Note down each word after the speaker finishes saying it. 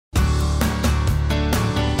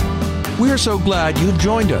We're so glad you've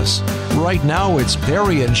joined us. Right now, it's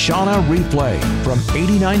Perry and Shauna Replay from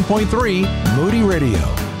 89.3 Moody Radio.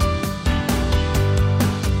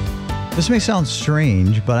 This may sound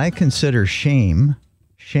strange, but I consider shame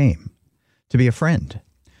to be a friend.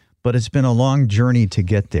 But it's been a long journey to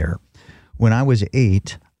get there. When I was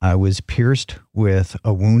 8, I was pierced with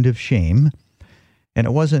a wound of shame. And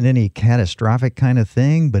it wasn't any catastrophic kind of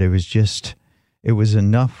thing, but it was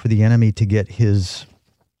enough for the enemy to get his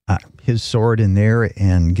sword in there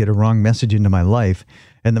and get a wrong message into my life.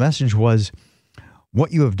 And the message was,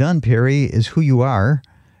 what you have done, Perry, is who you are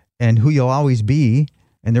and who you'll always be,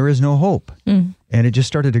 and there is no hope. And it just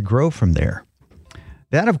started to grow from there.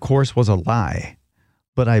 That, of course, was a lie,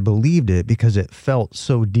 but I believed it because it felt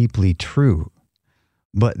so deeply true.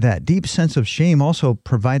 But that deep sense of shame also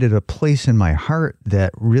provided a place in my heart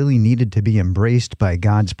that really needed to be embraced by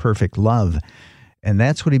God's perfect love. And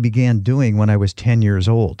that's what he began doing when I was 10 years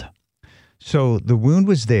old. So the wound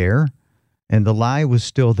was there, and the lie was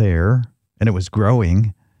still there, and it was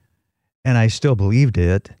growing, and I still believed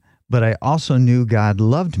it, but I also knew God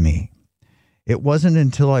loved me. It wasn't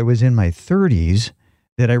until I was in my 30s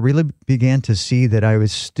that I really began to see that I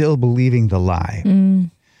was still believing the lie.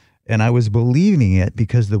 And I was believing it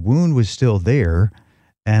because the wound was still there,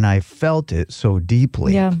 and I felt it so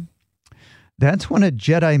deeply. Yeah. That's when a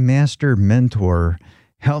Jedi Master mentor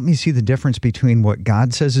helped me see the difference between what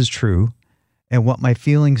God says is true and what my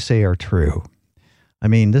feelings say are true. I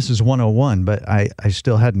mean, this is 101, but I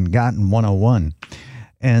still hadn't gotten 101.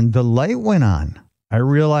 And the light went on. I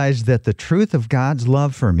realized that the truth of God's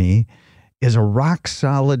love for me is a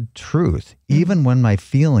rock-solid truth, even when my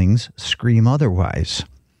feelings scream otherwise.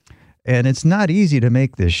 And it's not easy to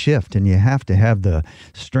make this shift, and you have to have the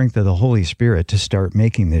strength of the Holy Spirit to start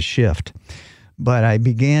making this shift. But I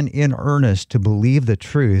began in earnest to believe the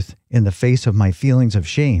truth in the face of my feelings of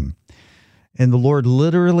shame. And the Lord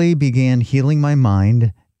literally began healing my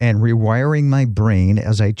mind and rewiring my brain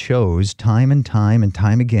as I chose time and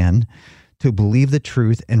time again to believe the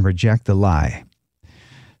truth and reject the lie.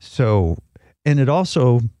 So, and it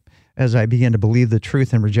also, as I began to believe the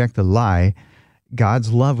truth and reject the lie,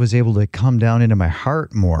 God's love was able to come down into my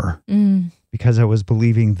heart more because I was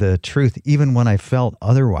believing the truth even when I felt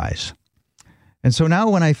otherwise. And so now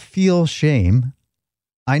when I feel shame,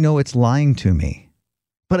 I know it's lying to me,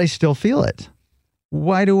 but I still feel it.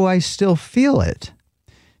 Why do I still feel it?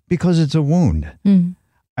 Because it's a wound.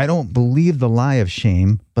 I don't believe the lie of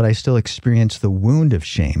shame, but I still experience the wound of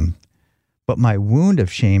shame. But my wound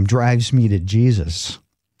of shame drives me to Jesus.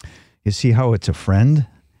 You see how it's a friend?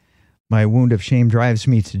 My wound of shame drives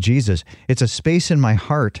me to Jesus. It's a space in my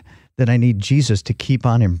heart that I need Jesus to keep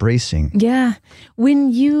on embracing. Yeah.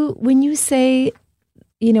 When you say,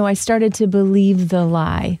 I started to believe the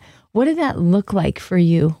lie, what did that look like for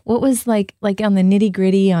you? What was like on the nitty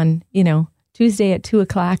gritty on, Tuesday at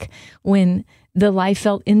 2:00 when the lie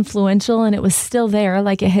felt influential and it was still there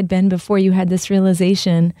like it had been before you had this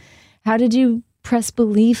realization? How did you press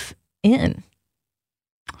belief in?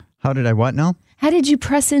 How did I what now? How did you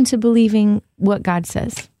press into believing what God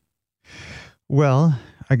says? Well,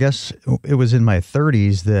 I guess it was in my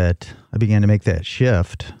 30s that I began to make that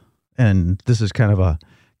shift. And this is kind of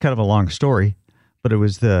a long story, but I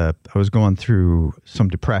was going through some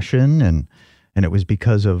depression and it was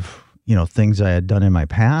because of, things I had done in my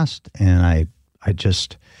past. And I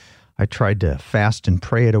tried to fast and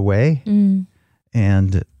pray it away.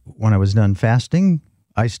 And when I was done fasting,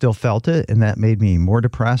 I still felt it, and that made me more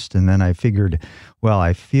depressed. And then I figured, well,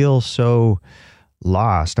 I feel so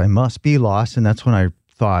lost. I must be lost. And that's when I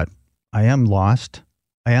thought, I am lost.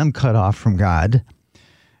 I am cut off from God.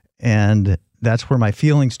 And that's where my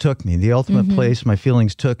feelings took me. The ultimate place my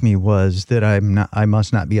feelings took me was that I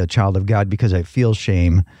must not be a child of God because I feel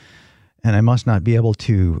shame. And I must not be able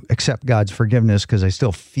to accept God's forgiveness because I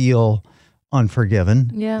still feel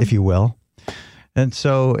unforgiven, if you will. And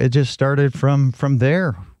so it just started from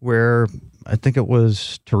there, where I think it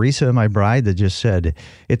was Teresa, my bride, that just said,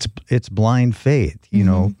 it's blind faith,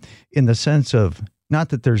 in the sense of not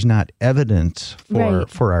that there's not evidence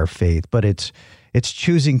for our faith, but it's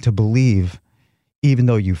choosing to believe even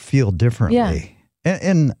though you feel differently.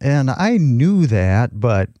 And I knew that,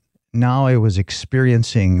 but now I was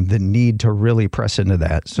experiencing the need to really press into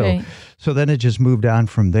that. So then it just moved on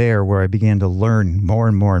from there, where I began to learn more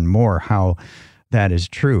and more and more how that is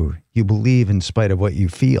true. You believe in spite of what you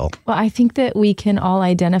feel. Well, I think that we can all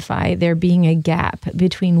identify there being a gap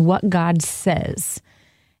between what God says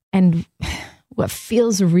and what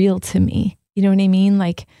feels real to me. You know what I mean?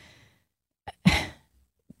 Like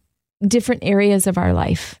different areas of our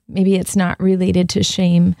life. Maybe it's not related to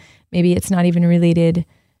shame. Maybe it's not even related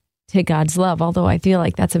to God's love, although I feel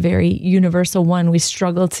like that's a very universal one. We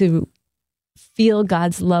struggle to feel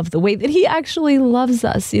God's love the way that he actually loves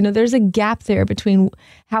us. You know, there's a gap there between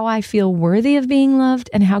how I feel worthy of being loved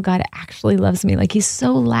and how God actually loves me. Like, he's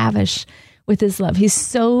so lavish with his love. He's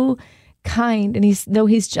so kind, and though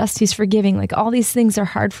he's just, he's forgiving. Like, all these things are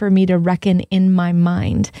hard for me to reckon in my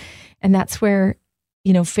mind. And that's where,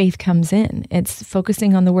 you know, faith comes in. It's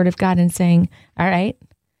focusing on the word of God and saying, all right,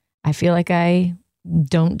 I feel like I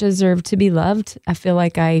don't deserve to be loved. I feel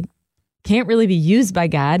like I can't really be used by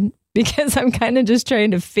God because I'm kind of just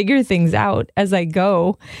trying to figure things out as I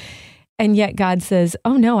go. And yet God says,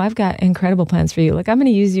 oh no, I've got incredible plans for you. Like, I'm going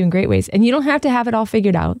to use you in great ways. And you don't have to have it all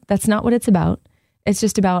figured out. That's not what it's about. It's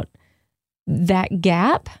just about that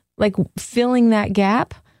gap, like filling that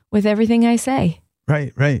gap with everything I say.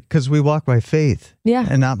 Right. Because we walk by faith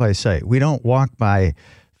and not by sight. We don't walk by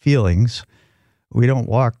feelings. We don't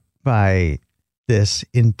walk by this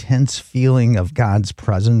intense feeling of God's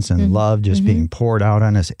presence and love just being poured out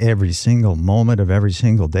on us every single moment of every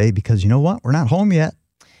single day, because you know what? We're not home yet.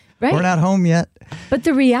 Right. We're not home yet. But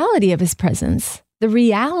the reality of his presence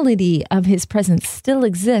still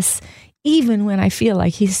exists even when I feel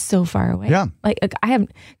like he's so far away. Yeah. Like, I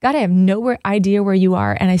have no idea where you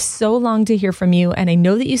are, and I so long to hear from you, and I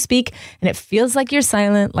know that you speak, and it feels like you're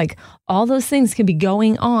silent. Like, all those things can be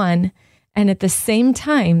going on. And at the same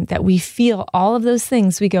time that we feel all of those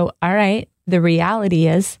things, we go, all right, the reality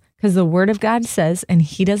is, because the word of God says, and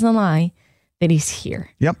he doesn't lie, that he's here.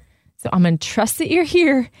 Yep. So I'm going to trust that you're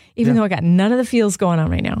here, even though I got none of the feels going on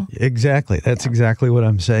right now. Exactly. That's exactly what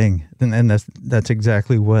I'm saying. And that's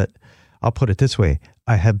exactly what, I'll put it this way,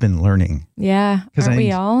 I have been learning. Yeah. Aren't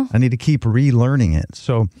we all? I need to keep relearning it.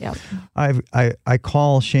 So I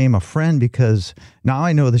call shame a friend, because now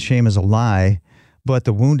I know the shame is a lie, but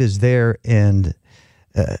the wound is there, and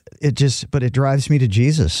it drives me to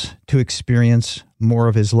Jesus to experience more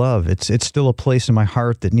of his love. It's still a place in my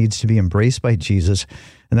heart that needs to be embraced by Jesus.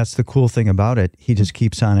 And that's the cool thing about it. He just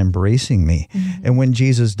keeps on embracing me. Mm-hmm. And when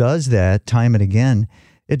Jesus does that time and again,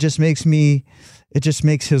 it just makes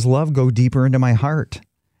his love go deeper into my heart.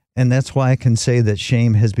 And that's why I can say that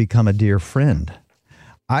shame has become a dear friend.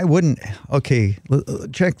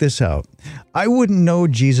 Check this out. I wouldn't know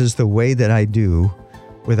Jesus the way that I do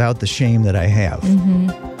without the shame that I have.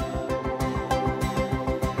 Mm-hmm.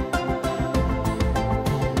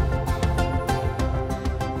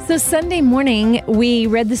 So Sunday morning, we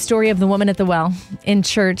read the story of the woman at the well in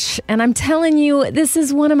church. And I'm telling you, this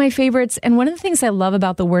is one of my favorites. And one of the things I love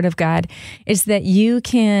about the Word of God is that you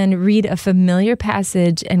can read a familiar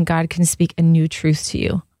passage and God can speak a new truth to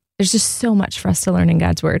you. There's just so much for us to learn in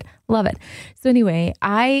God's Word. Love it. So anyway,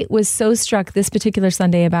 I was so struck this particular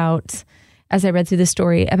Sunday as I read through the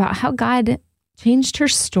story, about how God changed her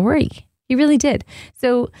story. He really did.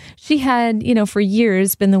 So she had, for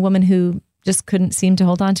years been the woman who just couldn't seem to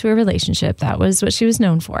hold on to a relationship. That was what she was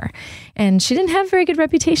known for. And she didn't have a very good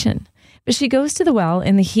reputation. But she goes to the well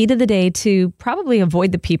in the heat of the day to probably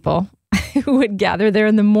avoid the people who would gather there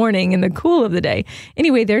in the morning in the cool of the day.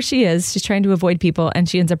 Anyway, there she is. She's trying to avoid people, and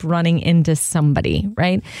she ends up running into somebody,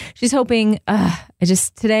 right? She's hoping,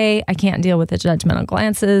 today I can't deal with the judgmental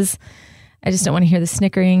glances. I just don't want to hear the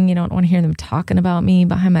snickering. You don't want to hear them talking about me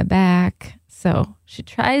behind my back. So she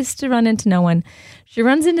tries to run into no one. She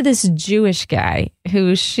runs into this Jewish guy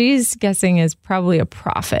who she's guessing is probably a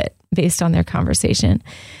prophet based on their conversation.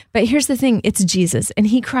 But here's the thing, it's Jesus, and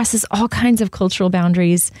he crosses all kinds of cultural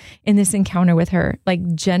boundaries in this encounter with her,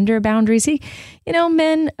 like gender boundaries.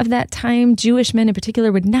 Men of that time, Jewish men in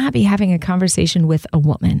particular, would not be having a conversation with a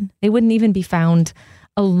woman. They wouldn't even be found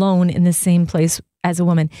alone in the same place as a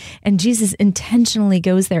woman. And Jesus intentionally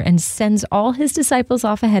goes there and sends all his disciples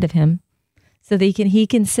off ahead of him so that he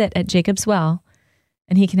can sit at Jacob's well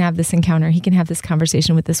and he can have this encounter. He can have this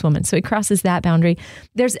conversation with this woman. So he crosses that boundary.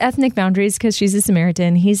 There's ethnic boundaries because she's a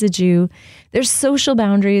Samaritan. He's a Jew. There's social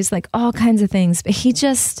boundaries, like all kinds of things. But he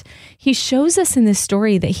shows us in this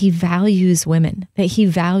story that he values women, that he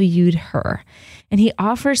valued her. And he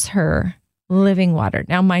offers her living water.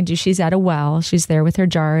 Now, mind you, she's at a well. She's there with her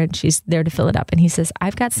jar and she's there to fill it up. And he says,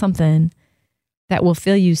 I've got something that will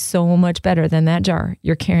fill you so much better than that jar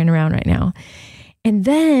you're carrying around right now. And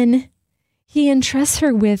then he entrusts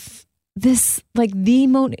her with this, like the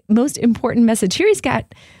most important message. Here he's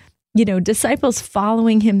got, disciples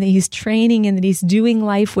following him that he's training and that he's doing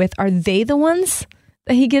life with. Are they the ones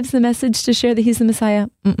that he gives the message to share that he's the Messiah?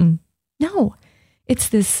 No, it's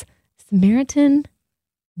this Samaritan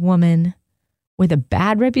woman with a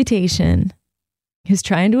bad reputation who's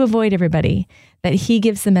trying to avoid everybody, that he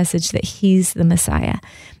gives the message that he's the Messiah.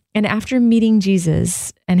 And after meeting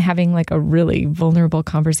Jesus and having like a really vulnerable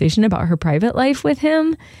conversation about her private life with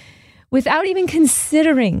him, without even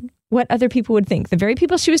considering what other people would think, the very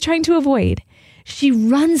people she was trying to avoid, she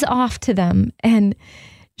runs off to them and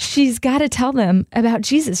she's got to tell them about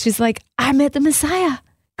Jesus. She's like, I met the Messiah.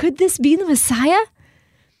 Could this be the Messiah?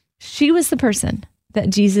 She was the person that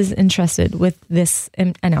Jesus entrusted with this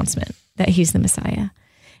announcement that he's the Messiah.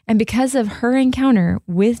 And because of her encounter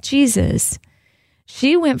with Jesus,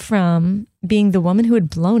 she went from being the woman who had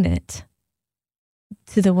blown it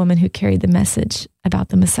to the woman who carried the message about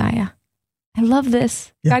the Messiah. I love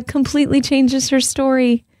this. Yeah. God completely changes her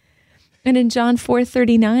story. And in John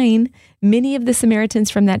 4:39, many of the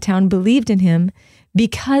Samaritans from that town believed in him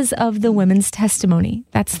because of the woman's testimony.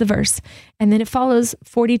 That's the verse. And then it follows,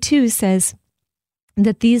 42 says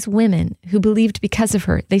that these women who believed because of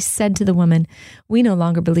her, they said to the woman, we no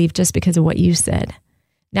longer believe just because of what you said.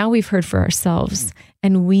 Now we've heard for ourselves,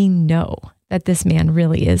 and we know that this man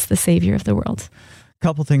really is the Savior of the world. A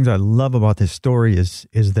couple things I love about this story is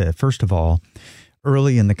that, first of all,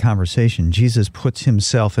 early in the conversation, Jesus puts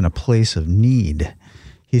himself in a place of need.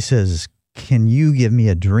 He says, can you give me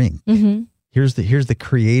a drink? Mm-hmm. Here's the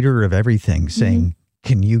creator of everything saying,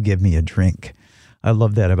 can you give me a drink? I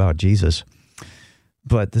love that about Jesus.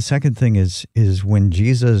 But the second thing is when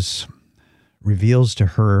Jesus reveals to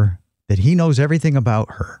her that he knows everything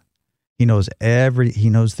about her. He knows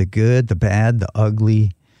the good, the bad, the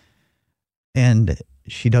ugly, and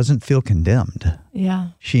she doesn't feel condemned. Yeah.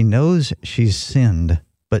 She knows she's sinned,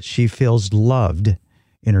 but she feels loved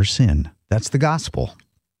in her sin. That's the gospel.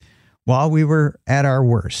 While we were at our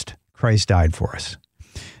worst, Christ died for us.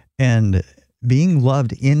 And being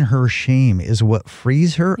loved in her shame is what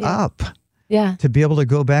frees her up. Yeah. To be able to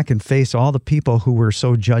go back and face all the people who were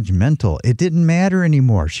so judgmental. It didn't matter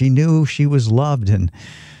anymore. She knew she was loved.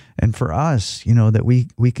 And for us, that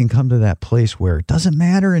we can come to that place where it doesn't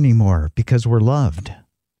matter anymore because we're loved.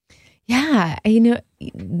 Yeah.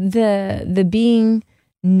 The being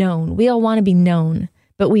known, we all want to be known,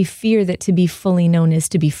 but we fear that to be fully known is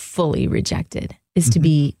to be fully rejected, is to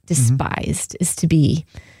be despised, is to be,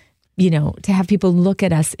 to have people look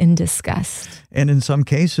at us in disgust. And in some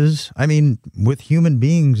cases, with human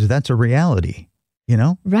beings, that's a reality,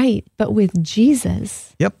 Right. But with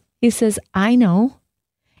Jesus, yep, he says, I know,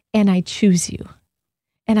 and I choose you.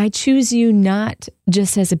 And I choose you not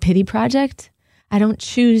just as a pity project. I don't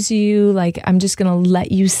choose you like I'm just going to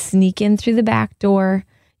let you sneak in through the back door.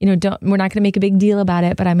 We're not going to make a big deal about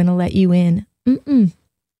it, but I'm going to let you in.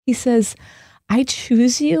 He says, I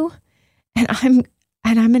choose you, and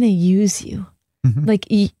I'm going to use you. Mm-hmm. Like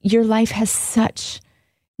your life has such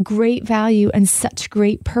great value and such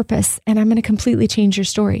great purpose, and I'm going to completely change your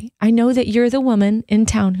story. I know that you're the woman in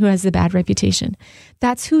town who has the bad reputation.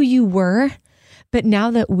 That's who you were. But now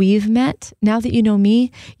that we've met, now that you know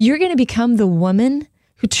me, you're going to become the woman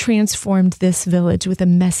who transformed this village with a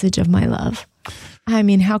message of my love.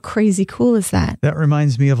 How crazy cool is that? That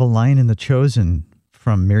reminds me of a line in The Chosen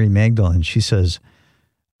from Mary Magdalene. She says,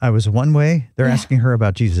 I was one way. They're asking her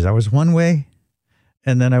about Jesus. I was one way,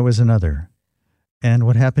 and then I was another. And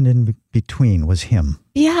what happened in between was him.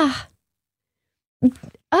 Yeah.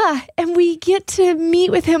 And we get to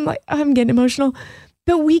meet with him. Like, I'm getting emotional.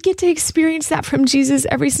 But we get to experience that from Jesus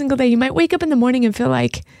every single day. You might wake up in the morning and feel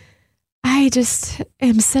like, I just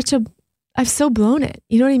am I've so blown it.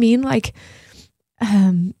 You know what I mean? Like,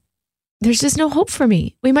 there's just no hope for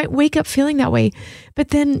me. We might wake up feeling that way, but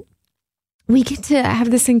then we get to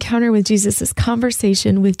have this encounter with Jesus, this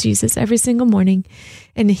conversation with Jesus every single morning.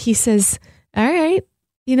 And he says, all right,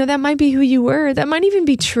 that might be who you were. That might even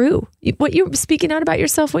be true. What you're speaking out about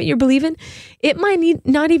yourself, what you're believing, it might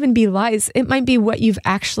not even be lies. It might be what you've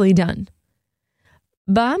actually done.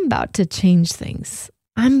 But I'm about to change things.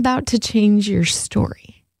 I'm about to change your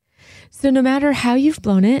story. So no matter how you've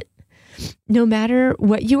blown it, no matter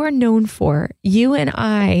what you are known for, you and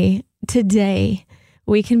I today,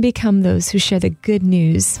 we can become those who share the good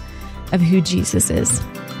news of who Jesus is.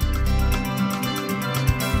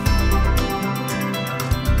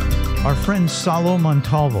 Our friend Salo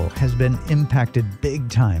Montalvo has been impacted big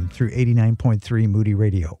time through 89.3 Moody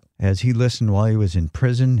Radio. As he listened while he was in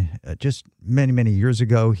prison, just many, many years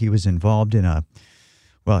ago, he was involved in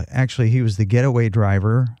he was the getaway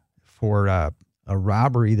driver for a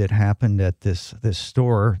robbery that happened at this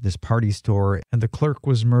store, this party store, and the clerk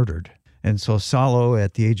was murdered. And so Salo,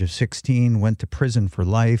 at the age of 16, went to prison for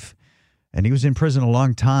life, and he was in prison a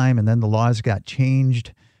long time, and then the laws got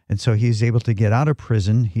changed. And so he's able to get out of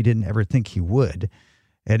prison. He didn't ever think he would.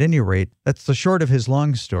 At any rate, that's the short of his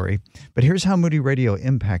long story. But here's how Moody Radio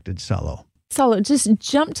impacted Salo. Salo, just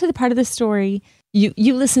jump to the part of the story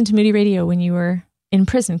You listened to Moody Radio when you were in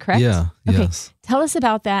prison, correct? Yeah. Okay. Yes. Tell us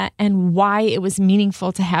about that and why it was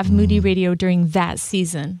meaningful to have Moody Radio during that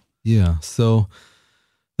season. Yeah. So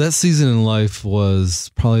that season in life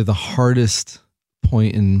was probably the hardest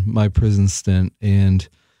point in my prison stint. And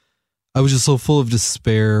I was just so full of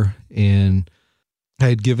despair, and I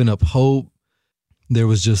had given up hope. There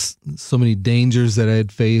was just so many dangers that I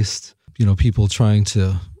had faced, people trying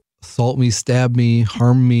to assault me, stab me,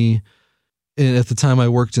 harm me. And at the time I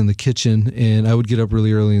worked in the kitchen, and I would get up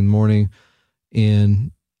really early in the morning,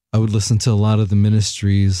 and I would listen to a lot of the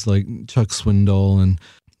ministries like Chuck Swindoll and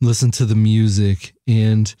listen to the music.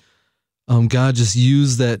 And God just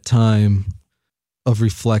used that time of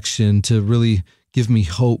reflection to really give me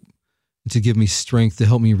hope, to give me strength, to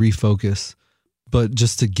help me refocus. But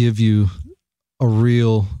just to give you a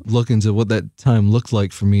real look into what that time looked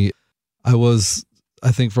like for me, I was,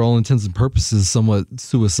 I think for all intents and purposes, somewhat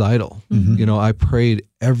suicidal. Mm-hmm. I prayed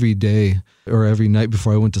every day or every night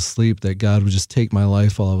before I went to sleep that God would just take my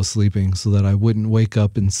life while I was sleeping, so that I wouldn't wake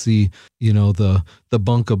up and see, the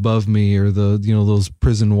bunk above me or those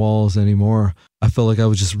prison walls anymore. I felt like I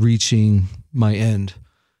was just reaching my end.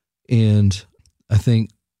 And I think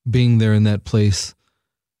being there in that place,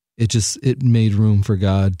 it made room for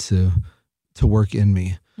God to work in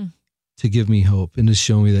me, to give me hope and to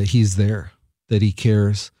show me that He's there, that He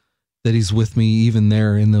cares, that He's with me even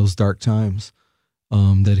there in those dark times,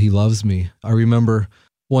 that He loves me. I remember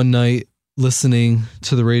one night listening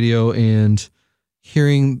to the radio and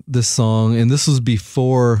hearing this song, and this was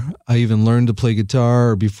before I even learned to play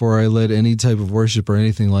guitar or before I led any type of worship or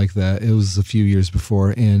anything like that. It was a few years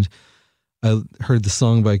before, and I heard the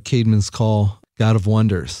song by Caedmon's Call, God of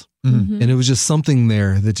Wonders. Mm-hmm. And it was just something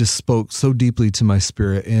there that just spoke so deeply to my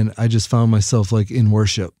spirit. And I just found myself like in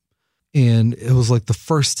worship. And it was like the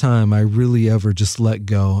first time I really ever just let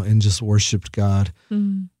go and just worshiped God.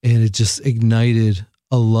 And it just ignited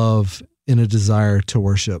a love and a desire to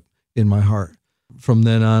worship in my heart. From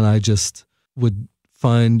then on, I just would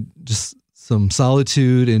find just some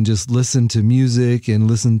solitude and just listen to music and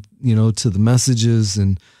listen, to the messages.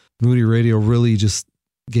 And Moody Radio really just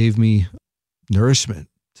gave me nourishment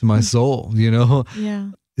to my soul,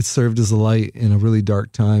 Yeah. It served as a light in a really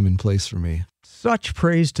dark time and place for me. Such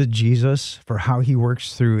praise to Jesus for how He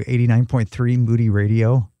works through 89.3 Moody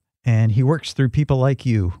Radio, and He works through people like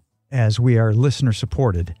you as we are listener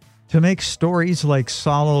supported. To make stories like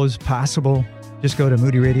Solo's possible, just go to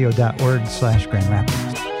moodyradio.org/Grand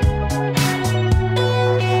Rapids.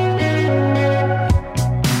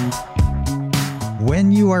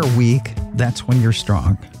 When you are weak, that's when you're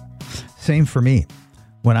strong. Same for me.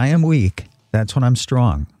 When I am weak, that's when I'm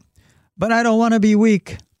strong. But I don't want to be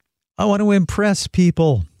weak. I want to impress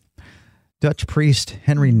people. Dutch priest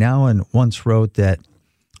Henry Nouwen once wrote that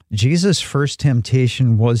Jesus' first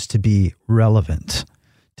temptation was to be relevant,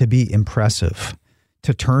 to be impressive,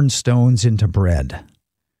 to turn stones into bread.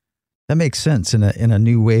 That makes sense in a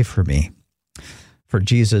new way for me. For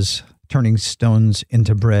Jesus, turning stones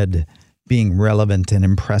into bread, being relevant and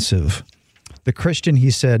impressive. The Christian,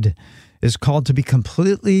 he said, is called to be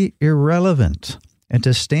completely irrelevant and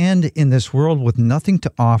to stand in this world with nothing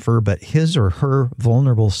to offer but his or her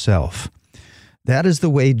vulnerable self. That is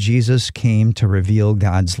the way Jesus came to reveal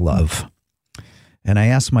God's love. And I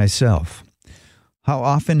ask myself, how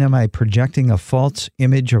often am I projecting a false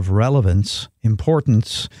image of relevance,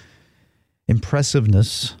 importance,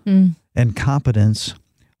 impressiveness, and competence,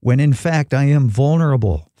 when in fact I am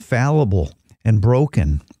vulnerable, fallible, and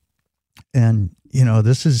broken? And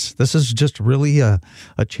this is just really a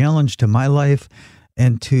challenge to my life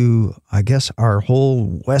and to, I guess, our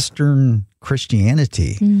whole Western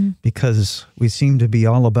Christianity, because we seem to be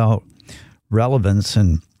all about relevance.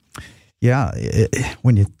 And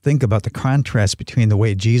when you think about the contrast between the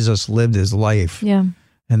way Jesus lived his life and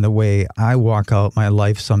the way I walk out my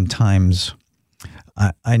life sometimes,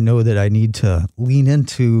 I know that I need to lean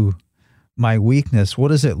into my weakness. What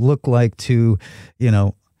does it look like to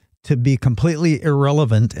be completely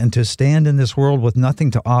irrelevant and to stand in this world with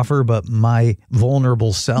nothing to offer but my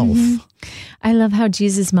vulnerable self? I love how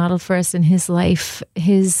Jesus modeled for us in his life,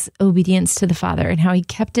 his obedience to the Father, and how he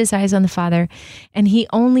kept his eyes on the Father, and he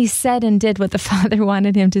only said and did what the Father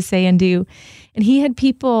wanted him to say and do. And he had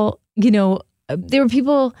people, there were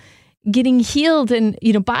people getting healed and,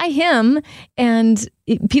 by him, and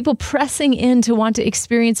people pressing in to want to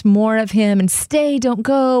experience more of him and stay, don't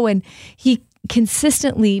go. And he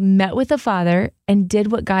consistently met with the Father and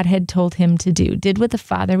did what God had told him to do, did what the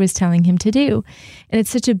Father was telling him to do. And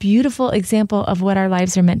it's such a beautiful example of what our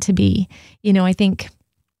lives are meant to be. I think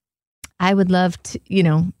I would love to,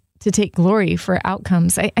 to take glory for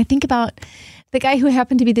outcomes. I think about the guy who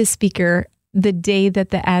happened to be the speaker the day that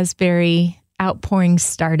the Asbury outpouring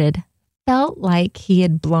started. Felt like he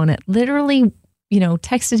had blown it. Literally,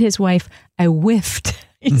 texted his wife, I whiffed.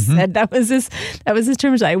 He said that was his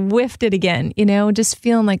terms. I whiffed it again, just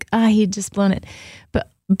feeling like, he'd just blown it.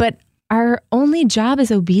 But our only job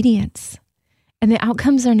is obedience, and the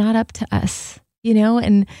outcomes are not up to us,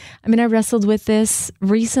 and I wrestled with this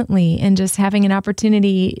recently and just having an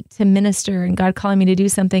opportunity to minister and God calling me to do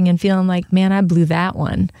something and feeling like, man, I blew that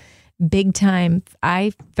one big time.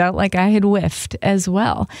 I felt like I had whiffed as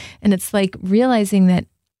well. And it's like realizing that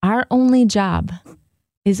our only job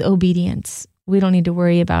is obedience. We don't need to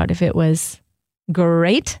worry about if it was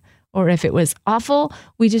great or if it was awful.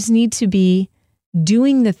 We just need to be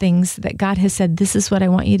doing the things that God has said, this is what I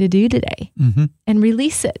want you to do today, and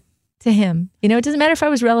release it to him. It doesn't matter if I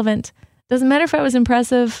was relevant. It doesn't matter if I was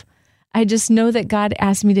impressive. I just know that God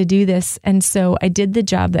asked me to do this. And so I did the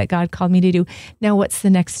job that God called me to do. Now, what's the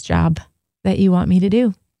next job that you want me to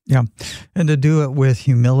do? Yeah. And to do it with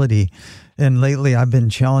humility. And lately I've been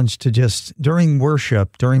challenged to just during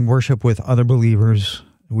worship with other believers,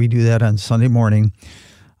 we do that on Sunday morning.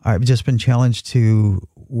 I've just been challenged to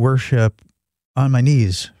worship on my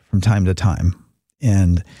knees from time to time.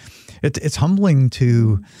 And it's humbling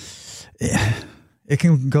to, it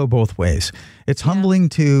can go both ways. It's humbling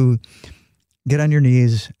to get on your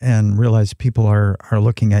knees and realize people are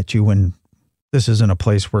looking at you when this isn't a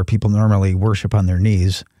place where people normally worship on their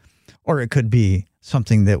knees. Or it could be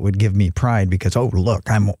something that would give me pride because, oh, look,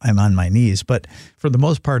 I'm on my knees. But for the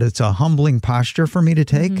most part, it's a humbling posture for me to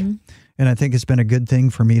take. And I think it's been a good thing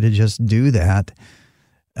for me to just do that.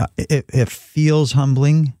 It feels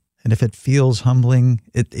humbling. And if it feels humbling,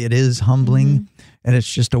 it is humbling. And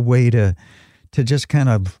it's just a way to just kind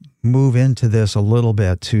of move into this a little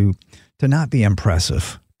bit, to not be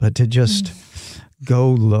impressive, but to just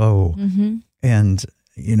go low and,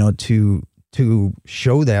 to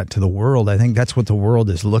show that to the world. I think that's what the world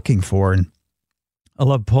is looking for. And I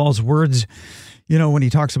love Paul's words, when he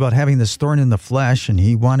talks about having this thorn in the flesh, and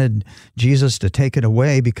he wanted Jesus to take it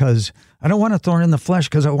away because I don't want a thorn in the flesh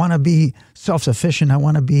because I want to be self-sufficient. I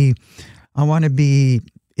want to be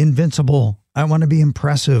invincible. I want to be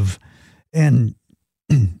impressive. And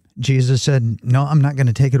Jesus said, no, I'm not going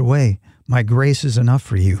to take it away. My grace is enough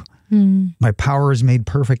for you. My power is made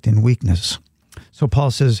perfect in weakness. So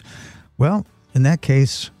Paul says, well, in that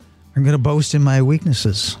case, I'm going to boast in my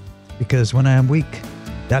weaknesses, because when I am weak,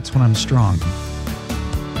 that's when I'm strong.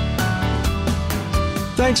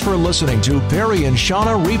 Thanks for listening to Perry and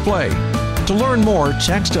Shauna Replay. To learn more,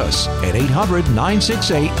 text us at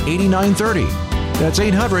 800-968-8930. That's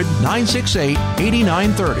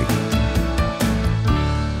 800-968-8930.